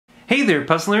Hey there,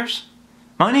 puzzlers!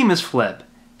 My name is FLEB,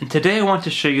 and today I want to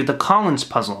show you the Collins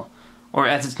puzzle, or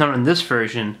as it's known in this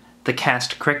version, the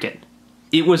cast cricket.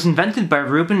 It was invented by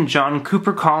Reuben John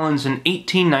Cooper Collins in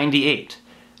 1898,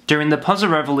 during the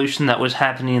puzzle revolution that was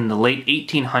happening in the late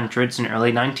 1800s and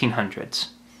early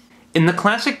 1900s. In the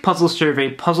classic puzzle survey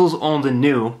Puzzles Old and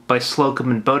New by Slocum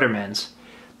and Bodermans,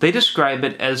 they describe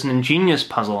it as an ingenious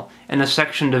puzzle in a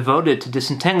section devoted to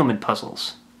disentanglement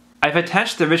puzzles. I've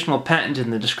attached the original patent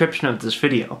in the description of this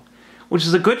video, which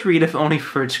is a good read if only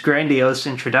for its grandiose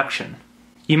introduction.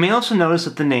 You may also notice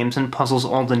that the names in Puzzles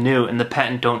Old and New in the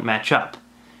patent don't match up.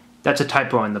 That's a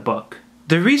typo in the book.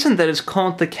 The reason that it's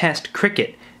called the cast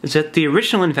cricket is that the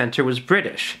original inventor was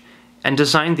British, and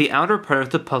designed the outer part of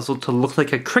the puzzle to look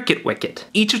like a cricket wicket.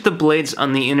 Each of the blades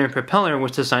on the inner propeller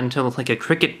was designed to look like a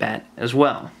cricket bat as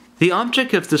well. The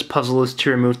object of this puzzle is to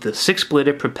remove the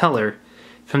 6-bladed propeller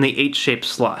from the H-shaped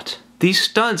slot. These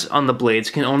studs on the blades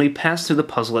can only pass through the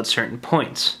puzzle at certain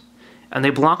points, and they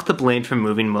block the blade from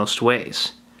moving most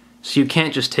ways, so you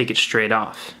can't just take it straight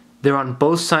off. They're on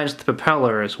both sides of the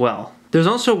propeller as well. There's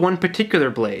also one particular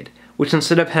blade, which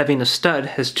instead of having a stud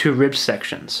has 2 rib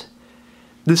sections.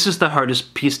 This is the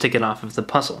hardest piece to get off of the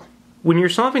puzzle. When you're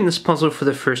solving this puzzle for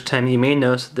the first time, you may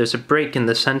notice that there's a break in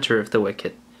the center of the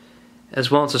wicket, as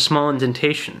well as a small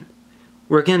indentation.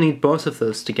 We're going to need both of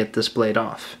those to get this blade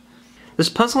off. This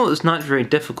puzzle is not very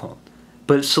difficult,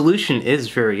 but its solution is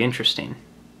very interesting.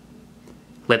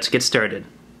 Let's get started.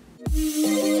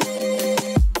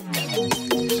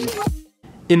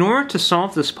 In order to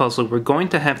solve this puzzle, we're going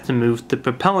to have to move the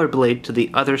propeller blade to the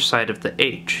other side of the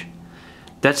H.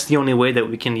 That's the only way that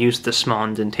we can use the small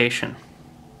indentation.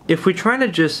 If we try to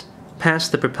just pass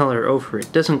the propeller over,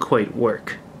 it doesn't quite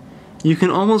work. You can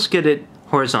almost get it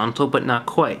horizontal, but not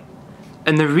quite.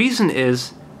 And the reason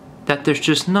is that there's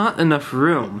just not enough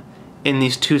room in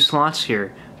these 2 slots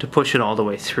here to push it all the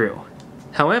way through.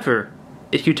 However,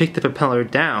 if you take the propeller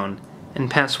down and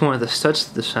pass one of the studs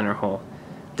to the center hole,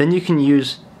 then you can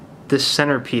use this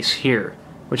center piece here,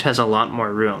 which has a lot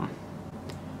more room.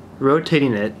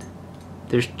 Rotating it,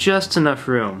 there's just enough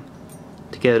room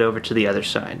to get it over to the other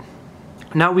side.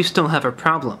 Now we still have a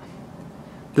problem.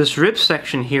 This rib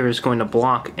section here is going to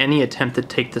block any attempt to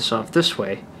take this off this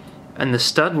way, and the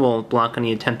stud will block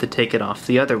any attempt to take it off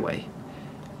the other way.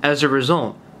 As a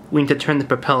result, we need to turn the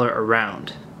propeller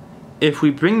around. If we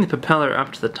bring the propeller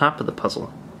up to the top of the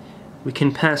puzzle, we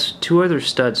can pass 2 other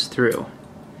studs through,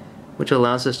 which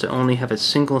allows us to only have a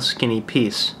single skinny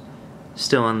piece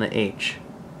still on the H.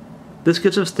 This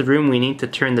gives us the room we need to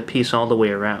turn the piece all the way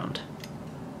around.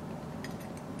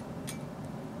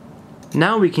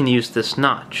 Now we can use this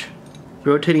notch.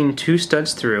 Rotating 2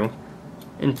 studs through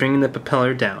and bringing the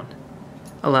propeller down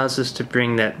allows us to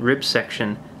bring that rib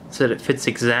section so that it fits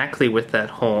exactly with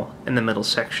that hole in the middle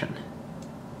section.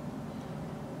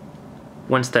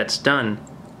 Once that's done,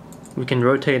 we can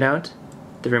rotate out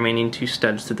the remaining 2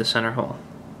 studs through the center hole.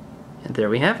 And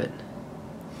there we have it.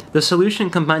 The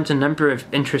solution combines a number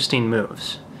of interesting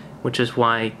moves, which is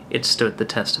why it stood the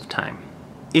test of time.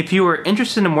 If you are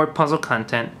interested in more puzzle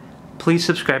content, please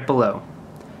subscribe below.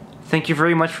 Thank you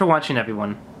very much for watching,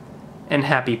 everyone, and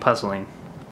happy puzzling.